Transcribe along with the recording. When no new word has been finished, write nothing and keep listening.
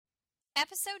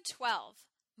Episode 12,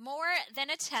 More Than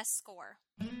a Test Score.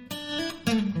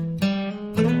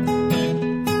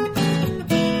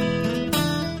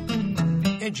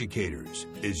 Educators,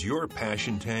 is your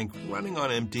passion tank running on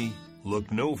empty?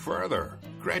 Look no further.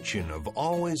 Gretchen of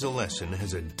Always a Lesson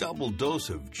has a double dose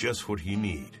of just what you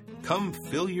need. Come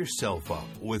fill yourself up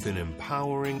with an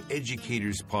empowering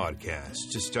educators podcast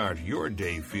to start your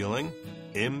day feeling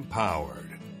empowered.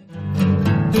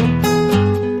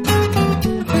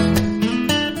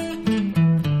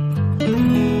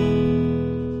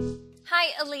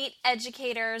 Hi, Elite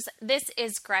Educators. This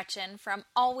is Gretchen from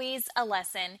Always a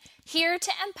Lesson, here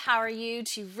to empower you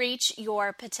to reach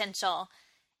your potential.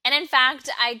 And in fact,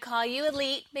 I call you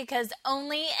elite because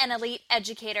only an elite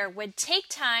educator would take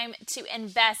time to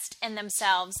invest in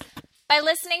themselves by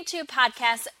listening to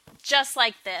podcasts just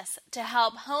like this to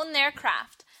help hone their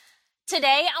craft.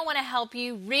 Today, I want to help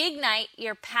you reignite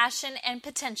your passion and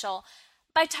potential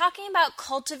by talking about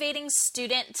cultivating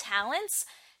student talents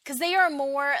because they are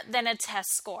more than a test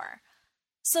score.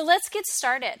 So let's get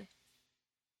started.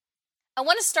 I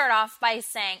want to start off by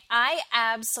saying I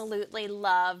absolutely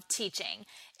love teaching.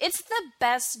 It's the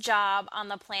best job on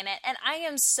the planet, and I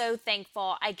am so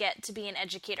thankful I get to be an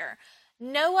educator.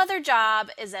 No other job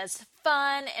is as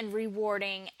fun and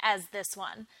rewarding as this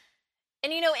one.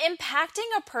 And impacting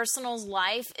a person's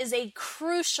life is a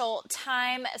crucial,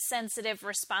 time-sensitive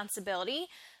responsibility,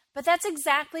 but that's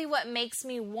exactly what makes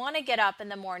me want to get up in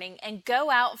the morning and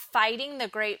go out fighting the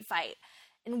great fight.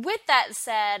 And with that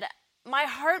said, my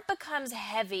heart becomes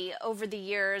heavy over the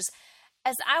years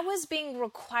as I was being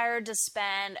required to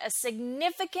spend a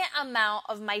significant amount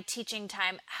of my teaching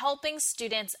time helping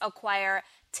students acquire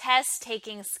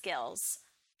test-taking skills.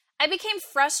 I became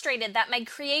frustrated that my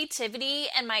creativity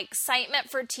and my excitement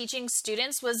for teaching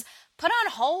students was put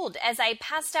on hold as I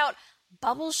passed out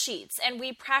bubble sheets and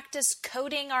we practiced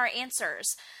coding our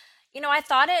answers. I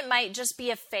thought it might just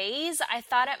be a phase. I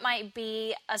thought it might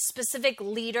be a specific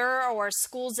leader or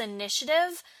school's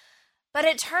initiative. But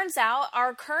it turns out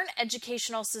our current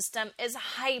educational system is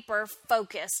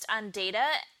hyper-focused on data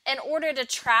in order to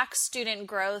track student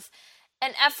growth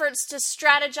and efforts to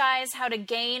strategize how to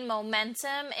gain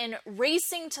momentum in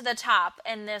racing to the top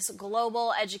in this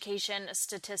global education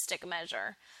statistic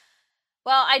measure.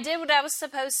 Well, I did what I was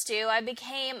supposed to. I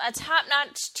became a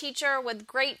top-notch teacher with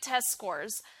great test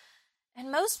scores. And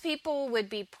most people would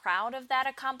be proud of that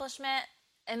accomplishment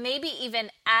and maybe even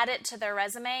add it to their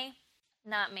resume.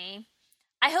 Not me.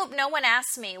 I hope no one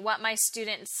asks me what my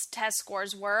students' test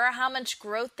scores were, how much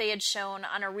growth they had shown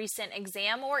on a recent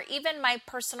exam, or even my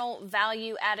personal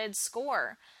value-added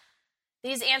score.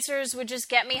 These answers would just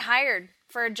get me hired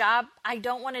for a job I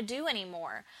don't want to do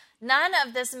anymore. None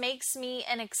of this makes me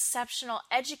an exceptional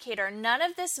educator. None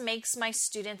of this makes my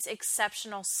students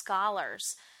exceptional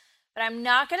scholars. But I'm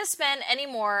not going to spend any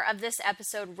more of this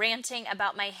episode ranting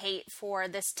about my hate for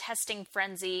this testing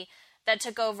frenzy that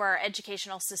took over our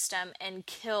educational system and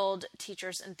killed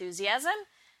teachers' enthusiasm,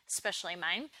 especially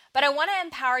mine. But I want to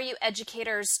empower you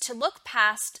educators to look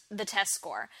past the test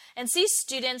score and see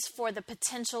students for the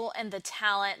potential and the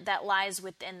talent that lies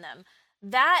within them.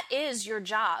 That is your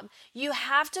job. You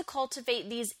have to cultivate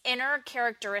these inner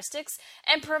characteristics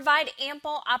and provide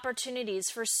ample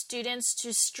opportunities for students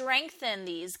to strengthen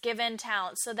these given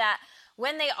talents so that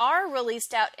when they are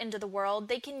released out into the world,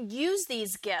 they can use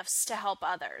these gifts to help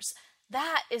others.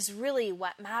 That is really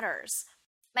what matters.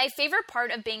 My favorite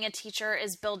part of being a teacher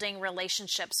is building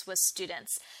relationships with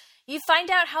students. You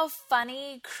find out how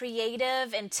funny,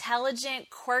 creative, intelligent,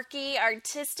 quirky,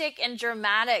 artistic, and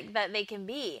dramatic that they can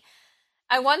be.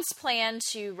 I once planned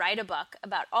to write a book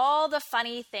about all the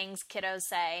funny things kiddos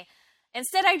say.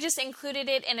 Instead, I just included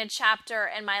it in a chapter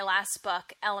in my last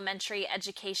book, Elementary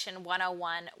Education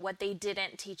 101, What They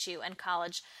Didn't Teach You in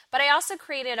College. But I also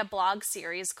created a blog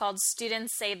series called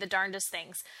Students Say the Darndest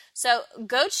Things. So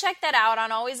go check that out on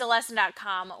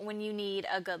alwaysalesson.com when you need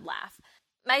a good laugh.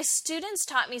 My students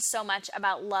taught me so much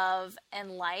about love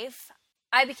and life.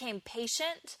 I became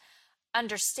patient,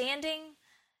 understanding,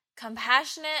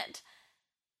 compassionate.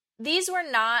 These were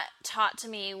not taught to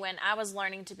me when I was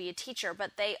learning to be a teacher,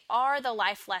 but they are the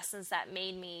life lessons that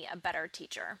made me a better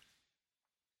teacher.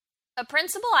 A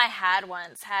principal I had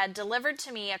once had delivered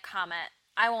to me a comment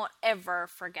I won't ever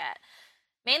forget,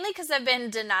 mainly because I've been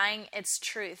denying its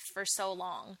truth for so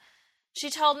long.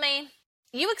 She told me,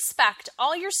 "You expect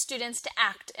all your students to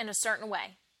act in a certain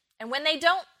way, and when they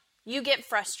don't, you get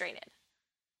frustrated."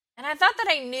 And I thought that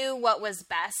I knew what was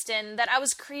best and that I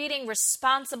was creating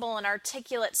responsible and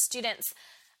articulate students.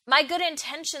 My good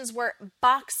intentions were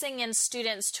boxing in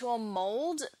students to a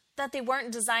mold that they weren't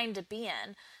designed to be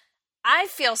in. I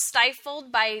feel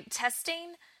stifled by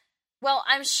testing. Well,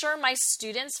 I'm sure my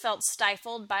students felt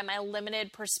stifled by my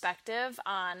limited perspective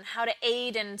on how to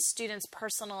aid in students'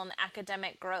 personal and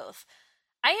academic growth.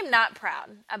 I am not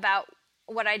proud about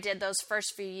what I did those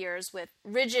first few years with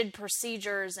rigid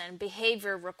procedures and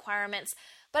behavior requirements,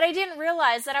 but I didn't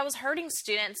realize that I was hurting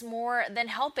students more than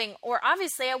helping, or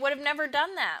obviously I would have never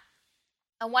done that.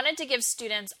 I wanted to give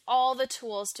students all the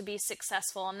tools to be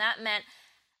successful, and that meant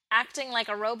acting like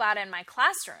a robot in my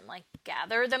classroom, like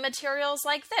gather the materials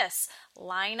like this,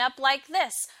 line up like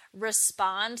this,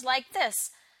 respond like this.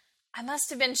 I must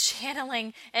have been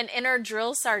channeling an inner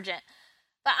drill sergeant.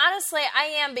 But honestly, I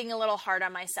am being a little hard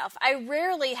on myself. I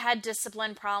rarely had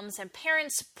discipline problems, and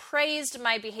parents praised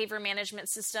my behavior management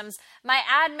systems. My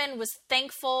admin was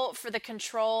thankful for the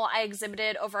control I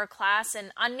exhibited over a class,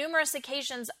 and on numerous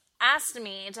occasions asked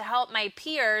me to help my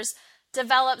peers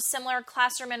develop similar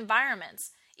classroom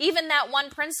environments. Even that one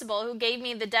principal who gave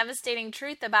me the devastating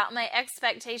truth about my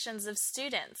expectations of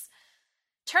students.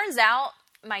 Turns out,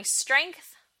 my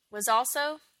strength was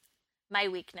also my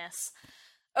weakness.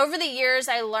 Over the years,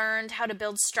 I learned how to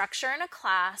build structure in a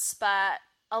class, but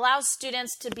allow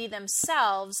students to be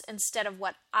themselves instead of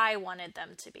what I wanted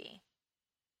them to be.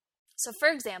 So, for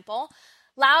example,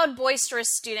 loud, boisterous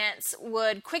students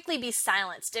would quickly be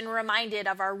silenced and reminded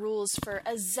of our rules for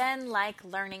a Zen-like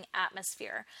learning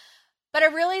atmosphere. But I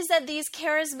realized that these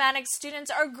charismatic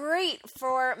students are great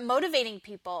for motivating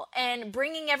people and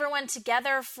bringing everyone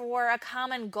together for a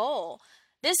common goal.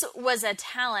 This was a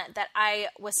talent that I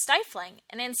was stifling,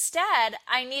 and instead,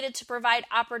 I needed to provide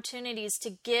opportunities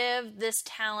to give this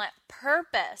talent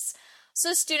purpose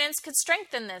so students could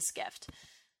strengthen this gift.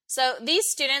 So these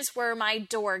students were my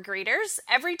door greeters.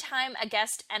 Every time a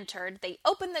guest entered, they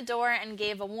opened the door and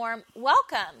gave a warm,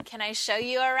 "Welcome, can I show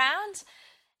you around?"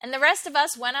 And the rest of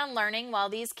us went on learning while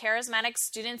these charismatic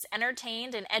students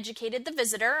entertained and educated the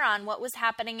visitor on what was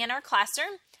happening in our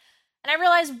classroom. And I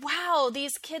realized, wow,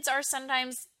 these kids are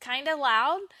sometimes kind of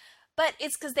loud, but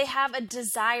it's because they have a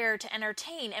desire to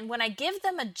entertain. And when I give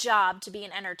them a job to be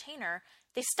an entertainer,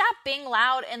 they stop being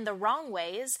loud in the wrong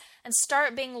ways and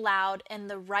start being loud in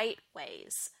the right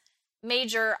ways.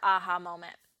 Major aha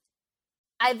moment.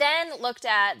 I then looked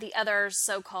at the other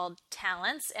so-called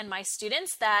talents in my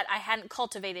students that I hadn't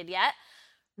cultivated yet.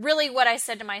 Really, what I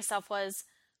said to myself was,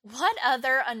 what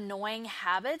other annoying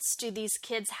habits do these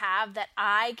kids have that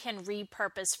I can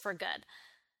repurpose for good?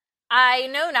 I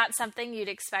know not something you'd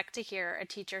expect to hear a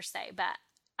teacher say, but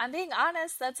I'm being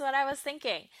honest, that's what I was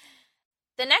thinking.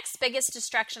 The next biggest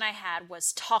distraction I had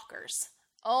was talkers.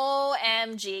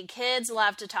 OMG, kids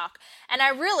love to talk. And I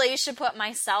really should put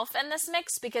myself in this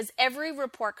mix because every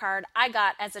report card I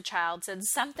got as a child said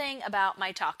something about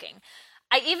my talking.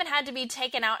 I even had to be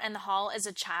taken out in the hall as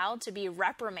a child to be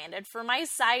reprimanded for my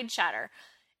side chatter.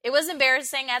 It was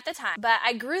embarrassing at the time, but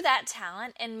I grew that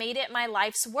talent and made it my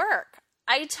life's work.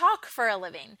 I talk for a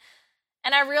living.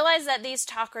 And I realized that these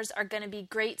talkers are going to be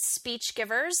great speech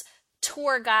givers,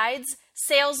 tour guides,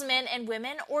 salesmen and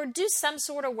women, or do some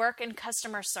sort of work in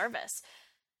customer service.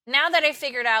 Now that I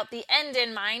figured out the end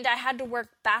in mind, I had to work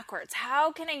backwards.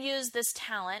 How can I use this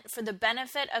talent for the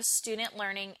benefit of student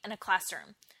learning in a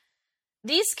classroom?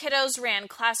 These kiddos ran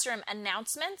classroom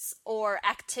announcements or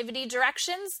activity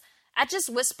directions. I'd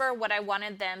just whisper what I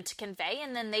wanted them to convey,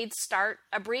 and then they'd start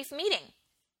a brief meeting.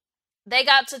 They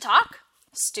got to talk.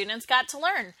 Students got to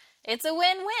learn. It's a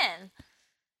win-win.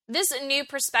 This new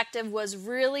perspective was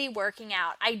really working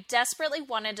out. I desperately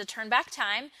wanted to turn back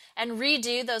time and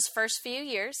redo those first few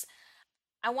years.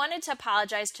 I wanted to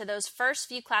apologize to those first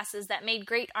few classes that made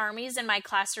great armies in my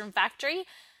classroom factory,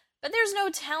 but there's no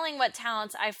telling what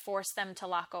talents I forced them to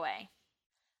lock away.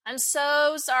 I'm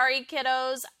so sorry,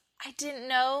 kiddos. I didn't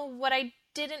know what I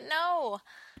didn't know.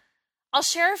 I'll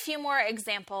share a few more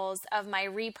examples of my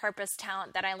repurposed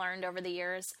talent that I learned over the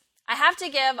years. I have to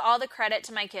give all the credit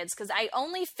to my kids because I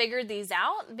only figured these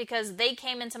out because they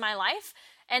came into my life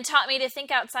and taught me to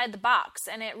think outside the box,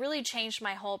 and it really changed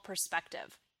my whole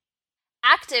perspective.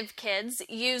 Active kids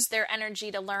use their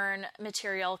energy to learn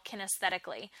material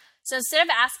kinesthetically. So instead of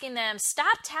asking them,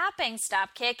 stop tapping,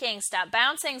 stop kicking, stop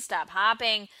bouncing, stop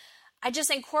hopping, I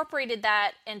just incorporated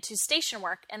that into station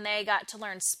work, and they got to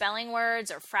learn spelling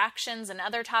words or fractions and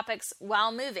other topics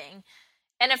while moving.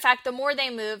 And in fact, the more they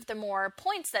moved, the more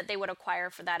points that they would acquire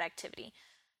for that activity.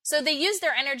 So they used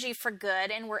their energy for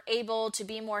good and were able to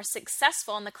be more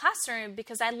successful in the classroom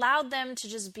because I allowed them to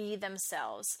just be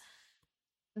themselves.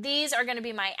 These are going to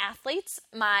be my athletes,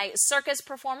 my circus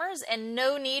performers, and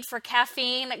no need for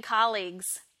caffeine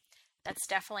colleagues. That's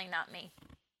definitely not me.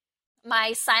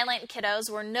 My silent kiddos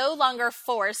were no longer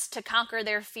forced to conquer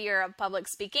their fear of public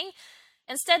speaking.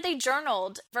 Instead, they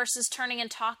journaled versus turning and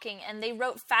talking, and they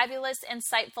wrote fabulous,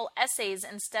 insightful essays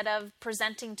instead of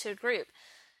presenting to a group.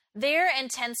 Their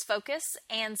intense focus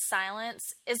and silence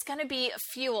is going to be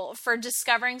fuel for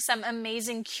discovering some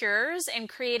amazing cures and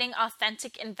creating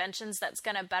authentic inventions that's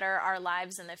going to better our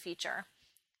lives in the future.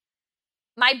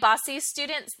 My bossy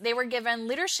students, they were given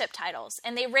leadership titles,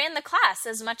 and they ran the class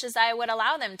as much as I would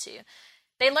allow them to.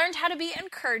 They learned how to be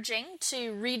encouraging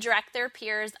to redirect their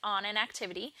peers on an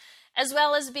activity, as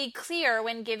well as be clear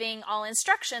when giving all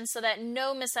instructions so that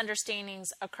no misunderstandings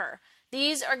occur.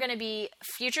 These are going to be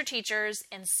future teachers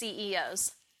and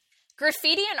CEOs.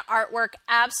 Graffiti and artwork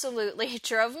absolutely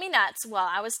drove me nuts while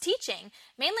I was teaching,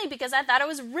 mainly because I thought it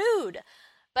was rude.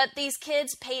 But these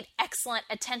kids paid excellent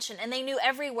attention, and they knew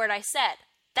every word I said.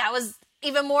 That was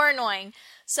even more annoying.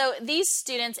 So these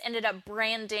students ended up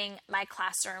branding my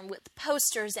classroom with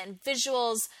posters and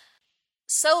visuals.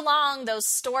 So long, those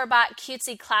store-bought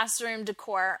cutesy classroom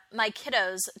decor, my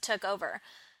kiddos took over.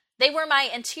 They were my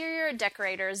interior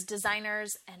decorators,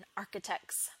 designers, and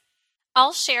architects.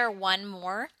 I'll share one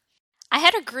more. I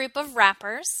had a group of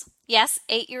rappers. Yes,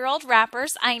 8-year-old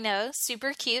rappers, I know,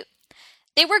 super cute.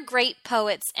 They were great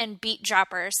poets and beat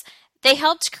droppers. They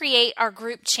helped create our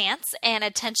group chants and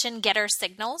attention getter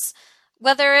signals.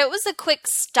 Whether it was a quick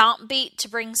stomp beat to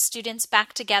bring students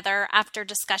back together after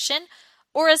discussion,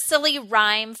 or a silly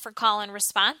rhyme for call and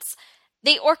response,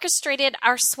 they orchestrated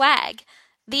our swag.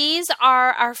 These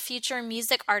are our future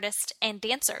music artists and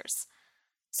dancers.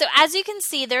 So as you can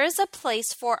see, there is a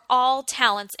place for all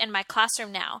talents in my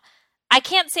classroom now. I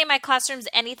can't say my classroom's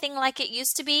anything like it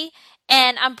used to be,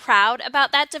 and I'm proud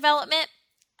about that development.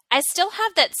 I still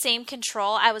have that same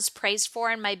control I was praised for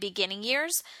in my beginning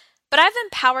years, but I've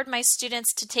empowered my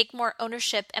students to take more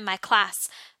ownership in my class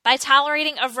by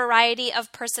tolerating a variety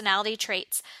of personality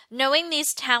traits, knowing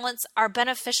these talents are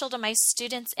beneficial to my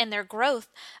students and their growth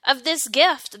of this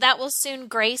gift that will soon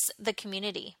grace the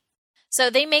community. So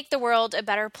they make the world a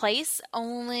better place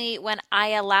only when I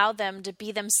allow them to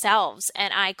be themselves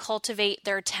and I cultivate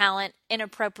their talent in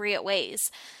appropriate ways.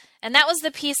 And that was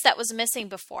the piece that was missing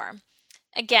before.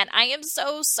 Again, I am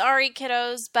so sorry,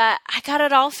 kiddos, but I got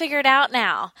it all figured out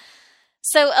now.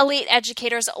 So elite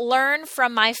educators, learn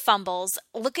from my fumbles.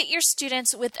 Look at your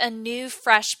students with a new,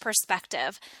 fresh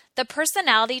perspective. The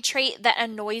personality trait that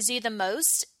annoys you the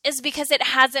most is because it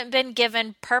hasn't been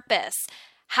given purpose.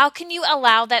 How can you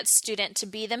allow that student to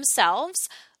be themselves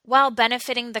while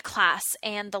benefiting the class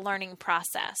and the learning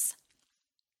process?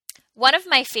 One of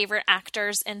my favorite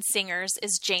actors and singers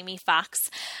is Jamie Foxx.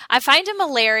 I find him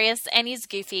hilarious and he's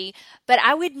goofy, but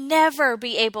I would never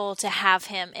be able to have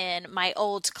him in my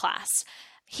old class.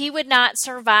 He would not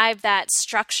survive that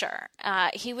structure.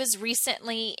 He was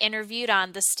recently interviewed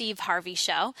on the Steve Harvey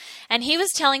Show, and he was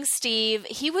telling Steve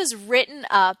he was written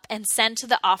up and sent to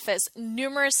the office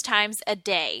numerous times a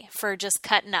day for just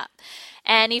cutting up.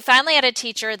 And he finally had a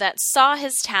teacher that saw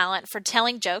his talent for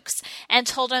telling jokes and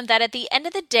told him that at the end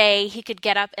of the day, he could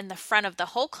get up in the front of the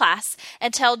whole class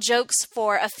and tell jokes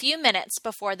for a few minutes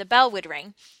before the bell would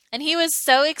ring. And he was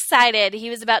so excited, he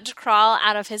was about to crawl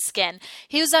out of his skin.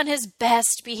 He was on his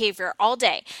best behavior all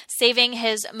day, saving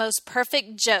his most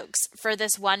perfect jokes for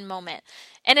this one moment.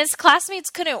 And his classmates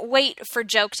couldn't wait for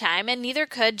joke time, and neither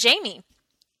could Jamie.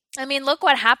 I mean, look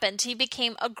what happened. He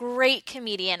became a great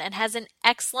comedian and has an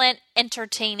excellent,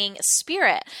 entertaining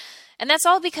spirit. And that's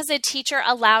all because a teacher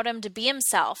allowed him to be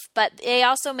himself, but they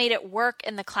also made it work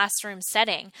in the classroom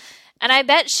setting. And I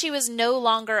bet she was no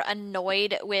longer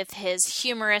annoyed with his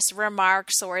humorous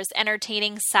remarks or his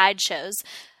entertaining sideshows.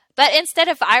 But instead,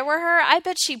 if I were her, I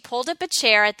bet she pulled up a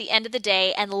chair at the end of the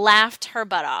day and laughed her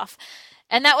butt off.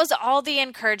 And that was all the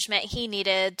encouragement he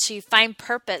needed to find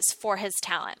purpose for his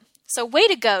talent. So way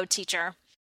to go, teacher.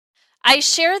 I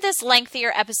share this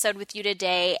lengthier episode with you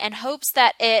today in hopes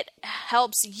that it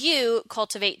helps you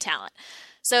cultivate talent.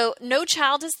 So no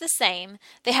child is the same.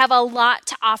 They have a lot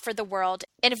to offer the world.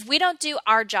 And if we don't do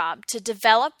our job to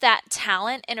develop that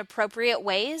talent in appropriate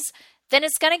ways, then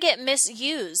it's going to get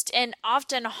misused and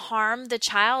often harm the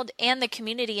child and the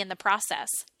community in the process.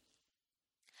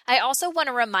 I also want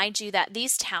to remind you that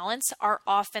these talents are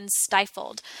often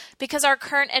stifled because our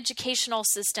current educational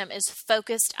system is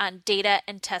focused on data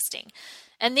and testing.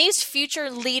 And these future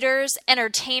leaders,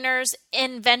 entertainers,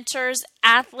 inventors,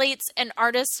 athletes, and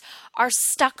artists are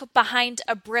stuck behind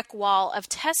a brick wall of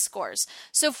test scores.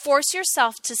 So force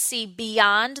yourself to see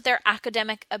beyond their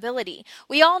academic ability.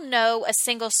 We all know a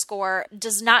single score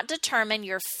does not determine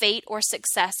your fate or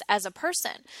success as a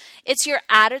person. It's your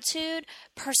attitude,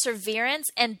 perseverance,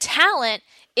 and talent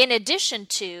in addition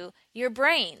to your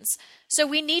brains. So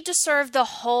we need to serve the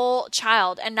whole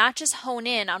child and not just hone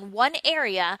in on one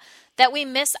area that we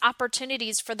miss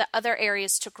opportunities for the other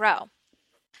areas to grow.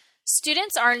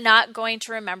 Students are not going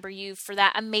to remember you for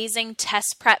that amazing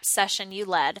test prep session you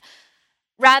led.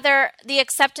 Rather, the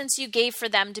acceptance you gave for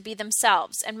them to be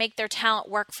themselves and make their talent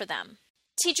work for them.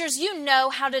 Teachers, you know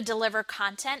how to deliver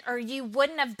content or you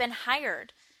wouldn't have been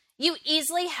hired. You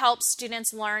easily help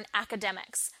students learn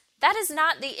academics. That is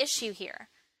not the issue here.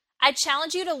 I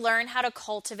challenge you to learn how to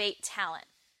cultivate talent.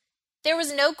 There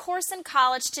was no course in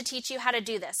college to teach you how to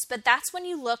do this, but that's when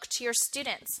you look to your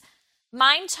students.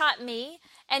 Mine taught me,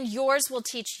 and yours will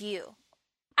teach you.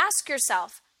 Ask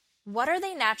yourself, what are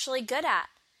they naturally good at?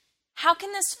 How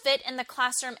can this fit in the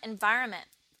classroom environment?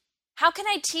 How can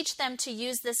I teach them to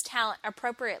use this talent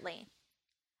appropriately?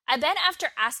 I bet after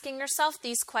asking yourself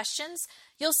these questions,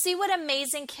 you'll see what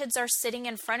amazing kids are sitting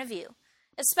in front of you,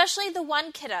 especially the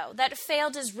one kiddo that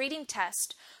failed his reading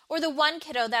test, or the one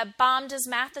kiddo that bombed his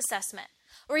math assessment,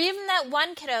 or even that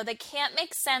one kiddo that can't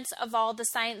make sense of all the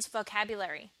science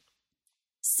vocabulary.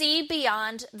 See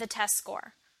beyond the test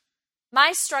score.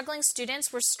 My struggling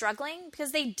students were struggling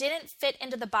because they didn't fit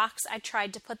into the box I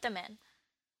tried to put them in.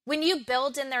 When you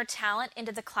build in their talent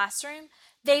into the classroom,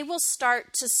 they will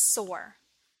start to soar.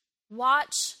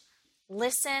 Watch,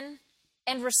 listen,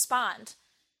 and respond.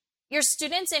 Your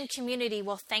students and community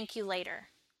will thank you later.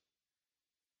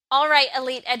 All right,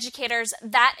 elite educators,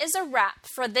 that is a wrap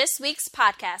for this week's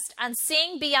podcast on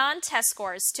seeing beyond test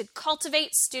scores to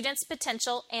cultivate students'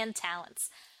 potential and talents.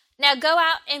 Now go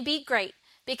out and be great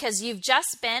because you've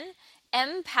just been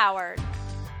empowered.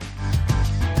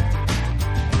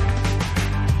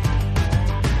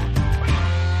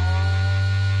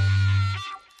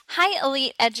 Hi,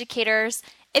 elite educators.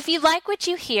 If you like what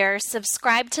you hear,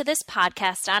 subscribe to this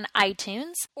podcast on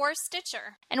iTunes or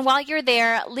Stitcher. And while you're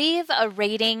there, leave a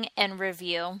rating and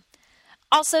review.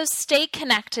 Also, stay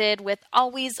connected with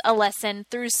Always a Lesson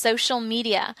through social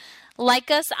media. Like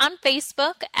us on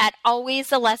Facebook at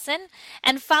Always a Lesson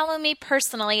and follow me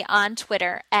personally on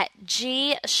Twitter at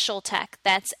gschultek.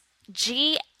 That's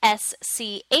GSCHULTEK.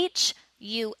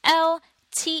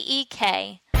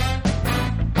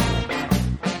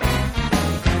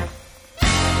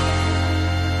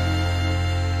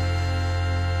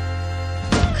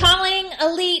 Calling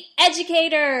elite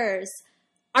educators!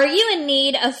 Are you in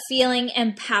need of feeling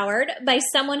empowered by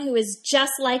someone who is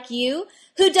just like you,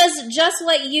 who does just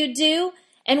what you do,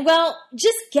 and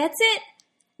just gets it?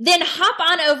 Then hop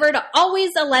on over to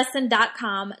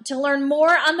alwaysalesson.com to learn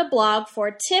more on the blog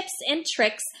for tips and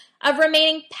tricks of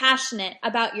remaining passionate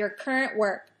about your current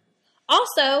work.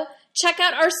 Also, check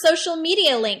out our social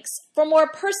media links for more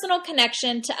personal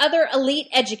connection to other elite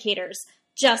educators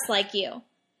just like you.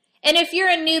 And if you're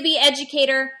a newbie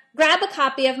educator, grab a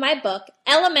copy of my book,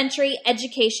 Elementary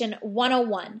Education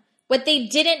 101, What They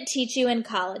Didn't Teach You in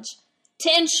College, to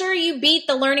ensure you beat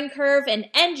the learning curve and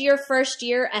end your first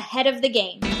year ahead of the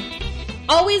game.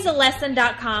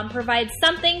 Alwaysalesson.com provides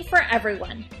something for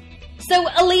everyone. So,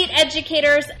 elite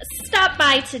educators, stop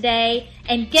by today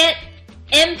and get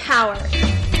empowered.